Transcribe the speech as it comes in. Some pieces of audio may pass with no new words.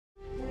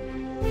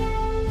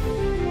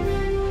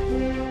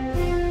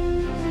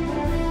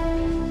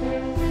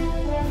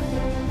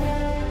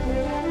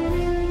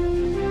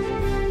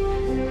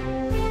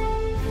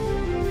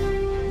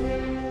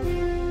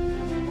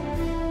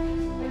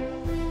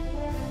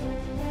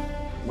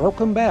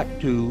Welcome back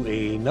to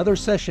another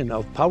session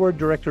of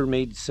PowerDirector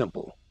Made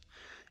Simple.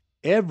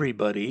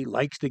 Everybody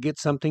likes to get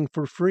something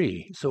for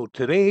free, so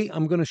today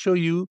I'm going to show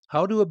you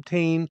how to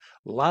obtain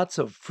lots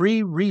of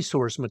free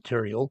resource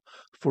material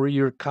for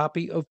your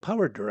copy of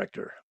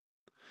PowerDirector.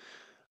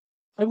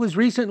 I was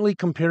recently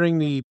comparing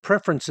the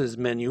Preferences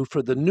menu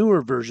for the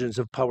newer versions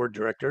of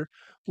PowerDirector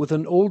with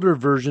an older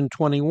version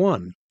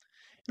 21,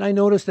 and I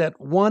noticed that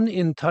one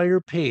entire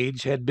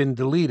page had been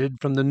deleted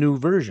from the new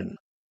version.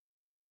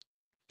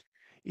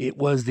 It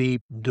was the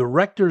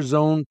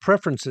DirectorZone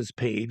Preferences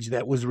page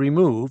that was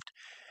removed,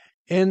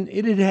 and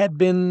it had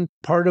been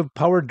part of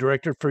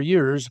PowerDirector for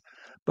years,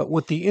 but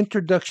with the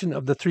introduction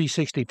of the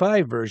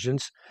 365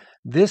 versions,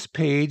 this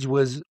page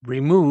was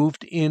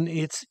removed in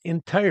its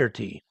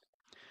entirety.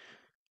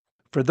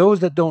 For those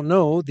that don't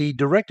know, the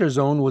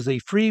DirectorZone was a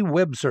free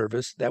web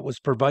service that was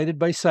provided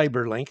by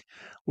Cyberlink,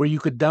 where you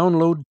could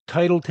download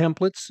title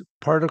templates,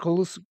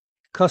 particles,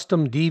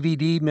 custom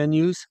DVD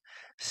menus,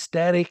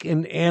 static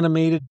and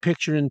animated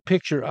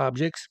picture-in-picture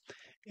objects,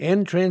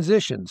 and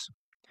transitions.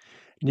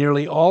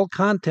 Nearly all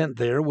content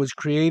there was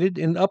created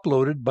and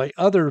uploaded by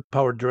other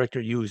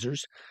PowerDirector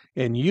users,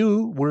 and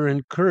you were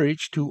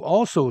encouraged to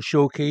also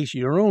showcase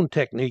your own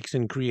techniques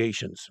and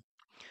creations.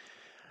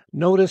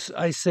 Notice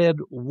I said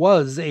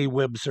was a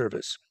web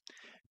service.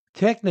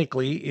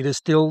 Technically, it is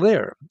still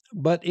there,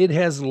 but it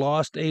has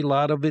lost a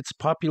lot of its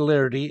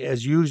popularity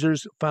as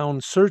users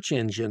found search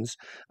engines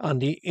on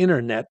the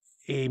internet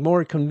a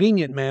more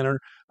convenient manner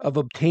of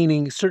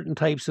obtaining certain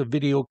types of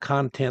video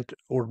content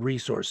or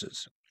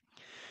resources.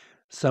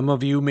 Some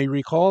of you may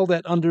recall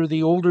that under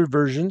the older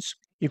versions,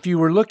 if you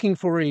were looking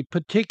for a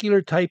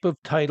particular type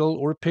of title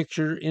or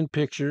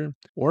picture-in-picture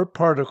or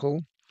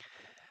particle,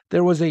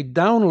 there was a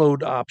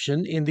download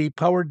option in the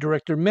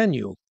PowerDirector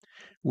menu,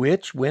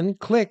 which, when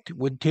clicked,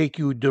 would take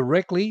you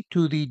directly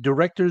to the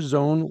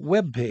DirectorZone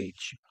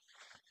webpage.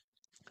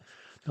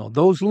 Now,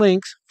 those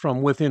links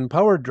from within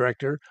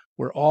PowerDirector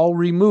were all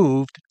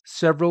removed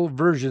several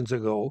versions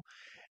ago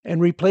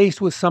and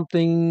replaced with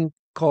something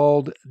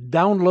called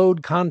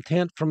Download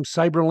Content from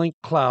Cyberlink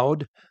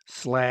Cloud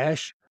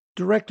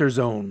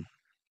 /DirectorZone.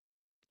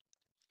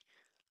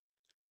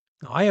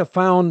 I have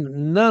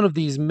found none of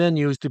these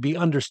menus to be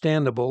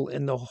understandable,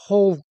 and the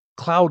whole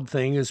cloud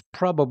thing is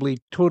probably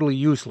totally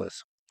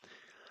useless.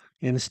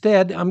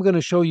 Instead, I'm going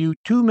to show you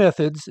two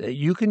methods that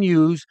you can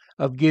use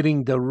of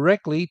getting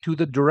directly to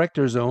the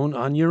DirectorZone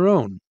on your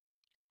own.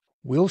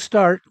 We'll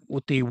start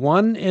with the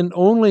one and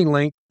only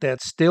link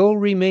that still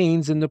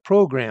remains in the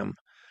program,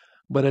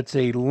 but it's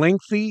a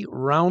lengthy,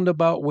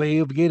 roundabout way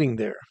of getting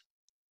there.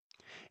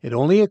 It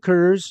only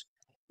occurs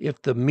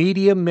if the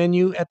media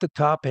menu at the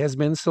top has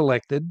been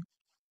selected,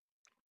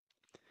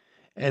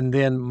 and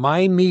then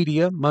My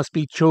Media must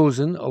be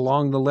chosen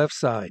along the left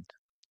side.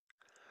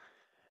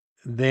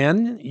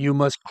 Then you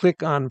must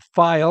click on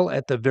File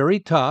at the very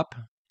top,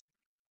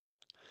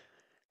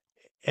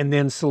 and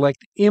then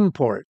select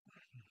Import.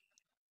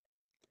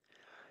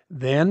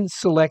 Then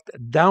select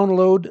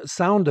Download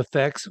Sound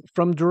Effects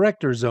from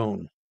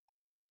DirectorZone.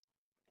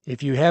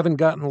 If you haven't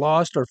gotten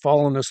lost or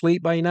fallen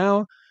asleep by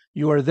now,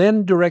 you are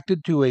then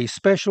directed to a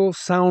special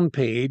sound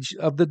page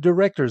of the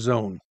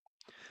DirectorZone.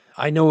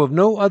 I know of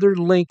no other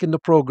link in the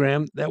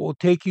program that will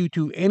take you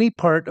to any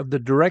part of the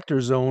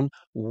DirectorZone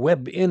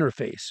web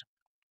interface.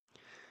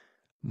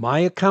 My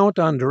account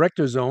on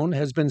DirectorZone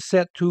has been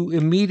set to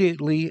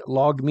immediately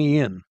log me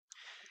in.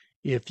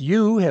 If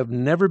you have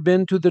never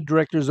been to the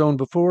DirectorZone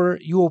before,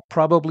 you will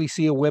probably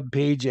see a web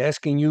page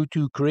asking you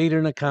to create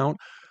an account,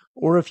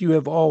 or if you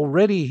have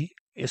already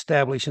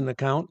established an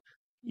account,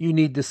 you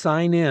need to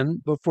sign in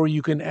before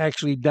you can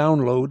actually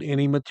download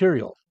any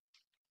material.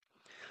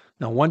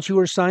 Now, once you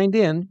are signed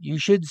in, you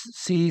should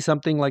see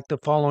something like the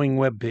following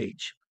web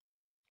page.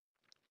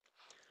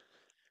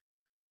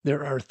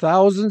 There are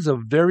thousands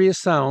of various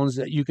sounds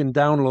that you can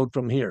download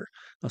from here.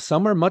 Now,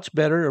 some are much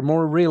better or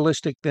more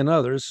realistic than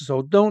others,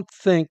 so don't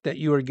think that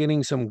you are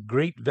getting some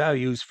great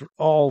values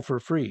all for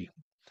free.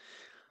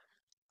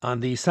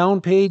 On the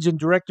sound page in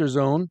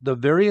DirectorZone, the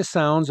various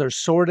sounds are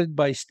sorted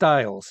by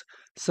styles,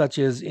 such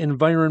as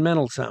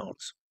environmental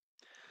sounds.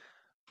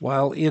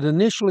 While it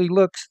initially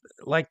looks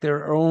like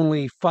there are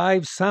only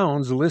 5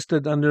 sounds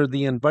listed under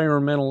the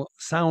environmental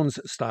sounds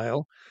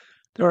style,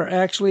 there are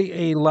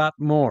actually a lot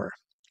more.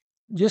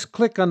 Just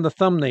click on the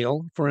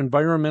thumbnail for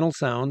environmental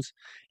sounds,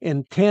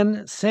 and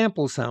 10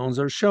 sample sounds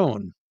are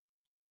shown.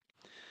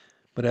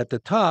 But at the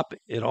top,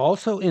 it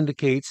also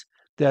indicates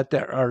that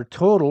there are a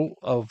total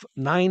of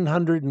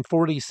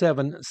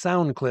 947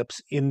 sound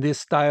clips in this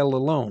style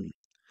alone.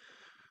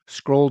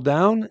 Scroll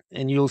down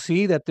and you'll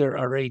see that there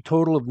are a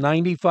total of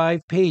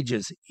 95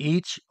 pages,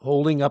 each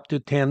holding up to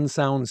 10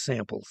 sound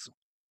samples.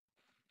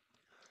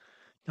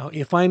 Now,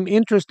 if I'm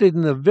interested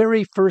in the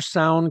very first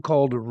sound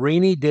called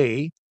Rainy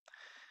Day,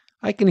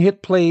 I can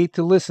hit play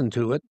to listen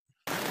to it.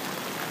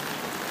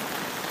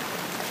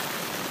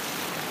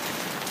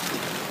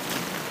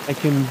 I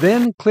can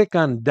then click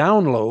on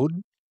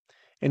Download,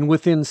 and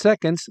within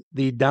seconds,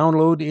 the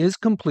download is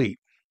complete.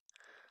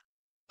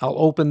 I'll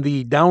open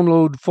the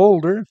download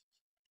folder,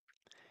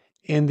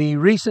 and the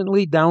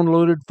recently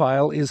downloaded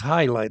file is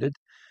highlighted,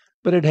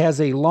 but it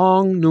has a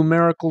long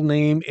numerical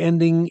name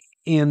ending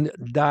in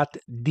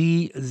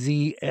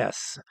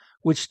 .dzs,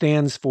 which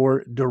stands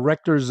for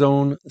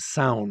DirectorZone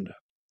Sound.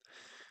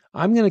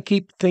 I'm going to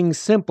keep things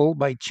simple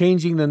by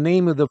changing the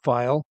name of the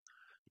file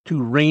to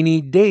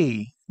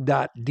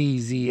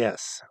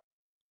rainyday.dzs.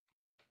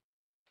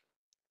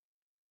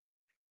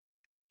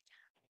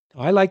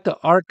 I like to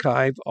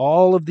archive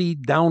all of the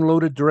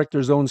downloaded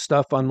DirectorZone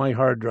stuff on my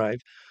hard drive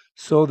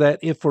so that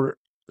if for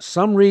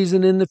some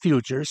reason in the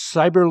future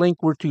Cyberlink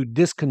were to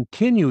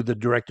discontinue the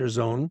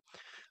DirectorZone,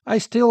 I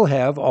still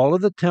have all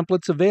of the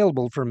templates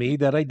available for me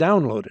that I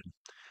downloaded.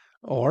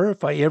 Or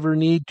if I ever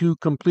need to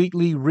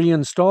completely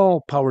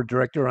reinstall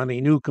PowerDirector on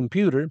a new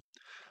computer,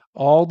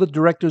 all the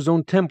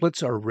DirectorZone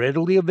templates are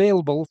readily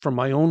available from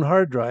my own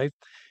hard drive,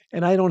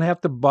 and I don't have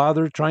to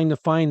bother trying to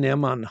find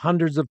them on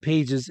hundreds of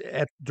pages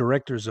at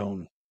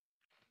DirectorZone.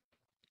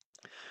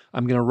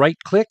 I'm going to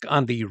right-click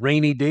on the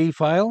Rainy Day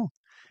file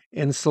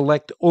and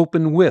select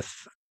Open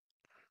With.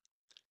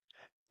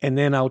 And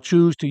then I'll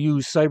choose to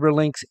use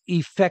Cyberlink's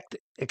Effect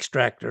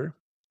Extractor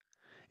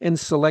and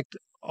select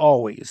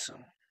Always.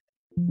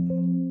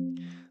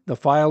 The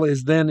file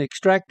is then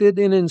extracted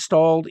and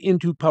installed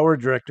into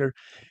PowerDirector,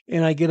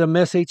 and I get a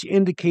message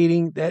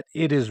indicating that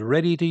it is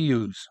ready to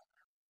use.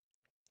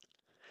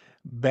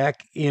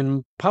 Back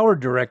in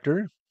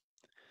PowerDirector,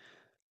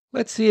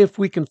 let's see if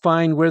we can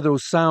find where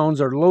those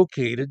sounds are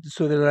located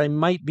so that I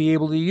might be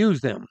able to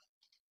use them.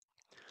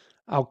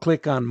 I'll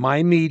click on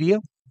My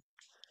Media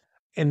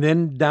and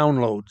then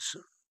Downloads.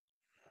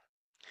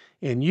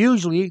 And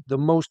usually the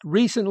most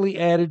recently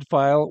added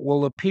file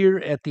will appear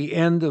at the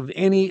end of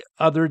any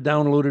other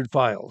downloaded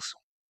files.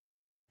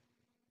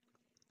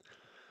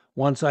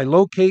 Once I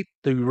locate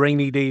the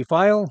Rainy Day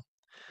file,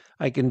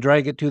 I can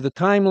drag it to the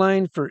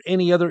timeline for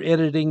any other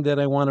editing that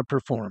I want to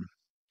perform.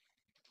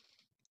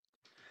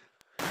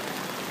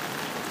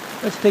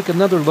 Let's take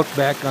another look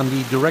back on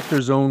the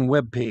DirectorZone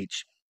web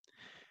page.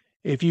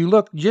 If you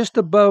look just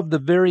above the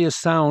various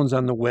sounds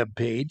on the web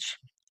page,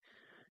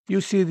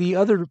 you see the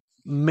other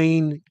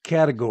main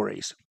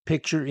categories: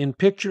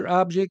 picture-in-picture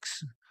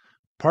objects,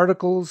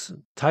 particles,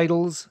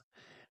 titles,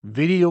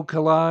 video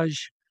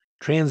collage,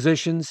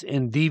 transitions,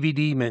 and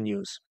DVD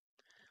menus.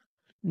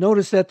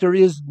 Notice that there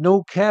is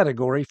no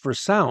category for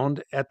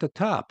sound at the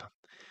top,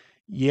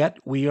 yet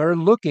we are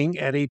looking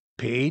at a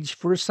page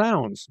for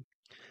sounds.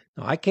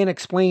 Now, I can't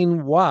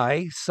explain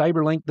why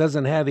Cyberlink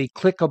doesn't have a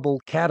clickable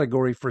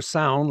category for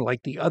sound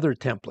like the other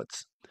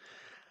templates.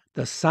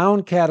 The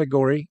sound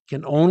category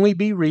can only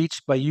be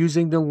reached by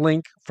using the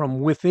link from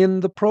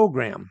within the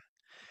program,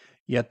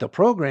 yet the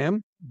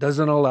program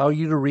doesn't allow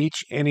you to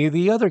reach any of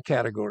the other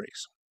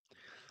categories.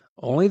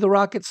 Only the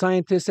rocket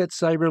scientists at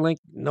Cyberlink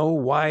know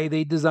why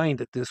they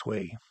designed it this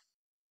way.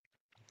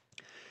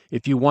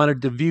 If you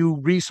wanted to view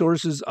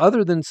resources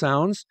other than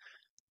sounds,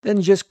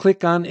 then just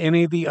click on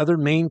any of the other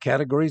main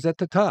categories at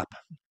the top.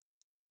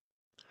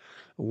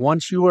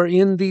 Once you are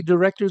in the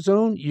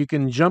DirectorZone, you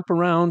can jump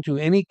around to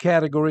any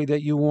category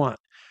that you want.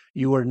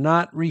 You are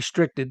not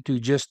restricted to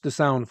just the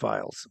sound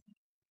files.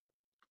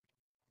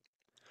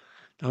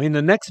 Now, in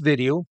the next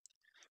video,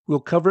 we'll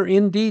cover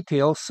in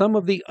detail some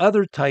of the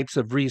other types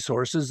of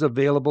resources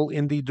available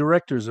in the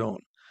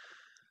DirectorZone.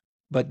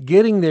 But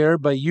getting there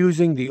by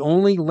using the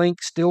only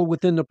link still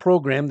within the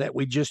program that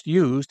we just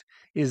used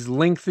is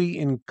lengthy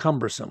and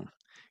cumbersome.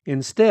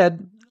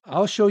 Instead,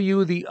 I'll show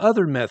you the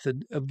other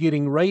method of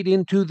getting right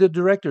into the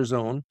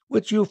DirectorZone,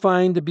 which you'll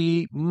find to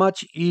be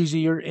much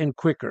easier and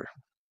quicker.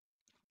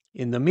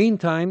 In the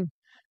meantime,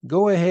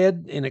 go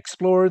ahead and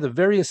explore the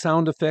various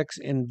sound effects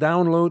and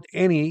download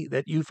any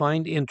that you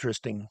find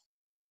interesting.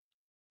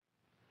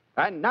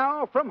 And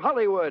now from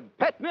Hollywood,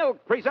 Pet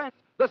Milk presents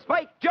The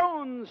Spike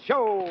Jones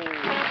Show.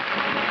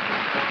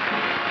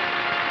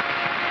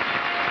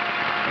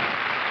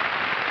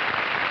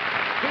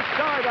 To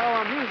start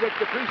our music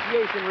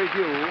depreciation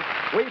review,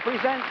 we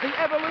present the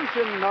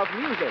evolution of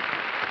music.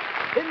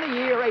 In the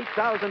year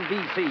 8000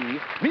 BC,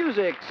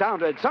 music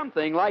sounded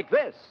something like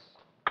this.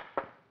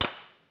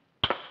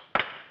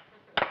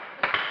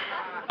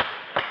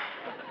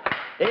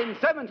 In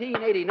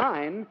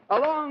 1789,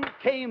 along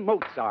came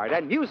Mozart,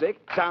 and music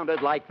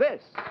sounded like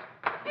this.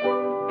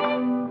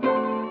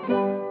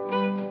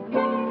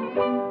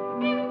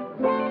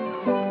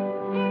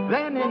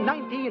 Then in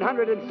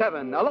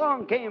 1907,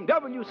 along came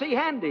W.C.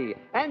 Handy,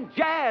 and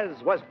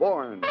jazz was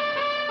born.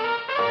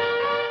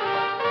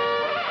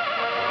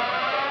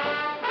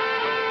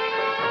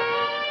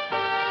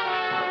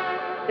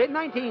 In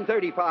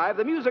 1935,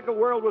 the musical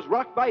world was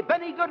rocked by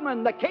Benny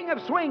Goodman, the king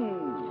of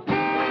swing.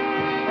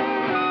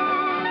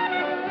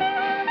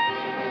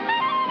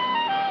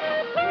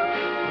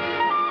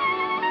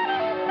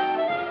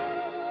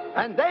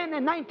 And then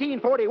in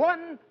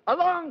 1941,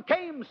 along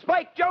came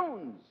Spike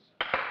Jones.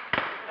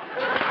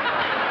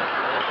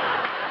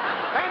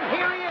 And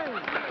here he is,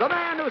 the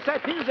man who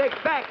set music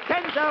back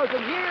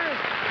 10,000 years,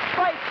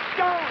 Spike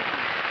Jones.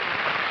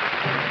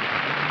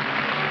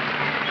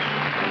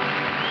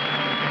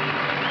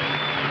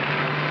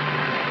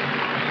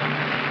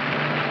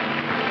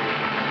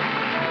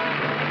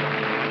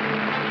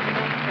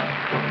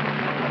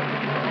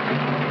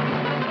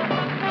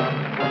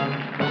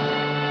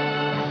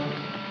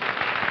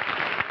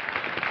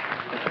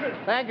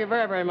 Thank you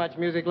very, very much,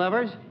 music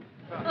lovers.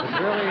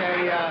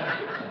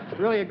 It's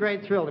really a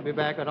great thrill to be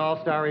back on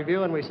All-Star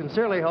Review, and we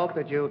sincerely hope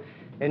that you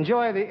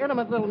enjoy the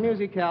intimate little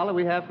musicale that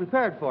we have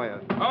prepared for you.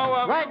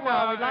 Oh, right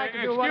now, we'd like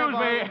to do one of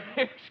our...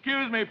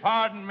 Excuse me,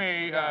 pardon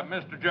me,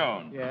 Mr.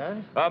 Jones. Yes?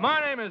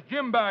 My name is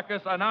Jim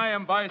Backus, and I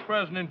am Vice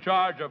President in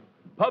charge of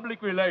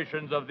public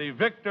relations of the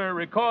Victor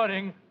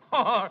Recording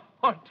or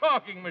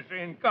Talking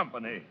Machine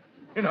Company.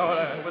 You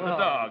know, with the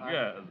dog,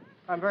 yes.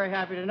 I'm very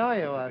happy to know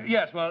you.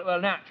 Yes,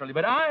 well, naturally.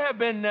 But I have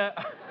been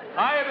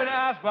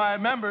asked by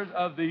members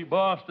of the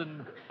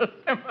Boston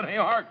Symphony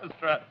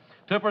Orchestra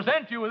to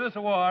present you with this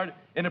award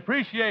in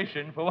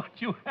appreciation for what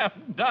you have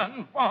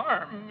done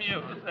for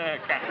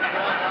music.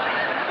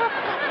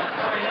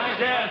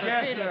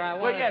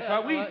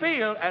 We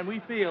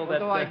feel that...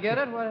 Do I get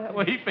it?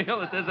 We feel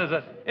that this is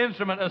an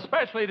instrument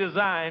especially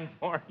designed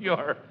for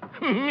your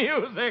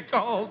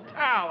musical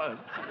talent.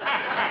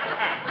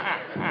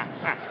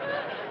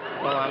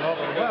 Well, I'm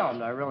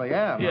overwhelmed. I really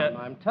am. Yes.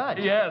 I'm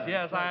touched.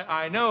 Yes,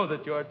 I know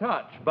that you're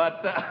touched.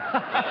 But, but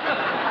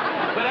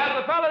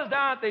as the fellas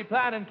down at the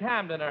plant in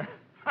Camden are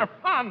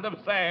fond of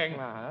saying,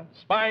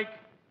 Spike,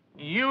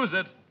 use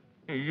it,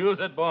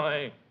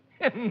 boy,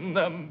 in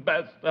the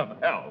best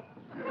of health.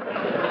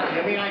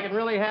 You mean I can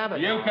really have it?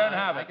 You can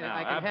have it now.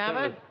 I can have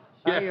it?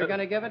 Yes. Oh, you're going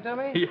to give it to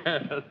me?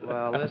 Yes.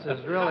 Well, this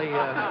is really...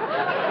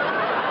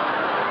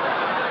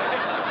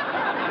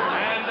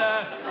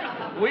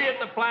 We at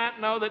the plant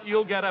know that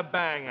you'll get a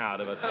bang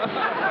out of it.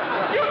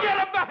 You'll get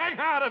a bang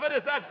out of it.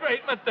 It's that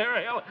great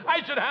material.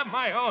 I should have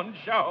my own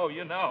show,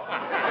 you know.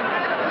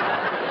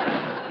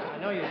 I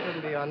know you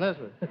shouldn't be on this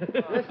one.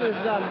 This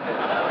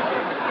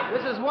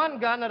is one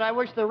gun that I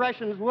wish the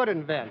Russians would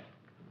invent.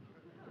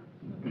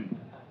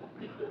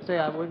 Say,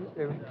 I wouldn't...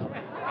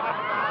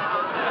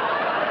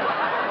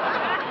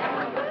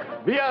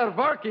 We are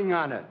working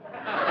on it.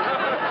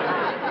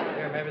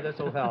 Here, maybe this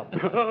will help.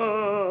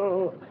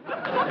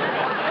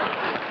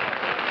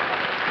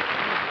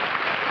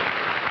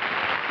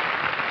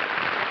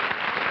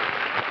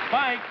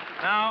 Spike,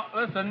 now,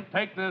 listen,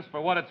 take this for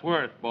what it's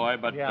worth, boy,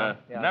 but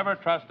never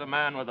trust a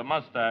man with a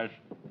mustache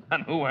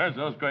and who wears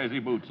those crazy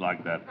boots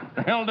like that.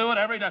 He'll do it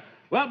every day.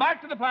 Well,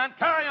 back to the plant.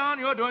 Carry on.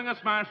 You're doing a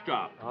smash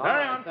job.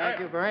 Carry on. Thank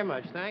you very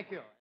much. Thank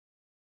you.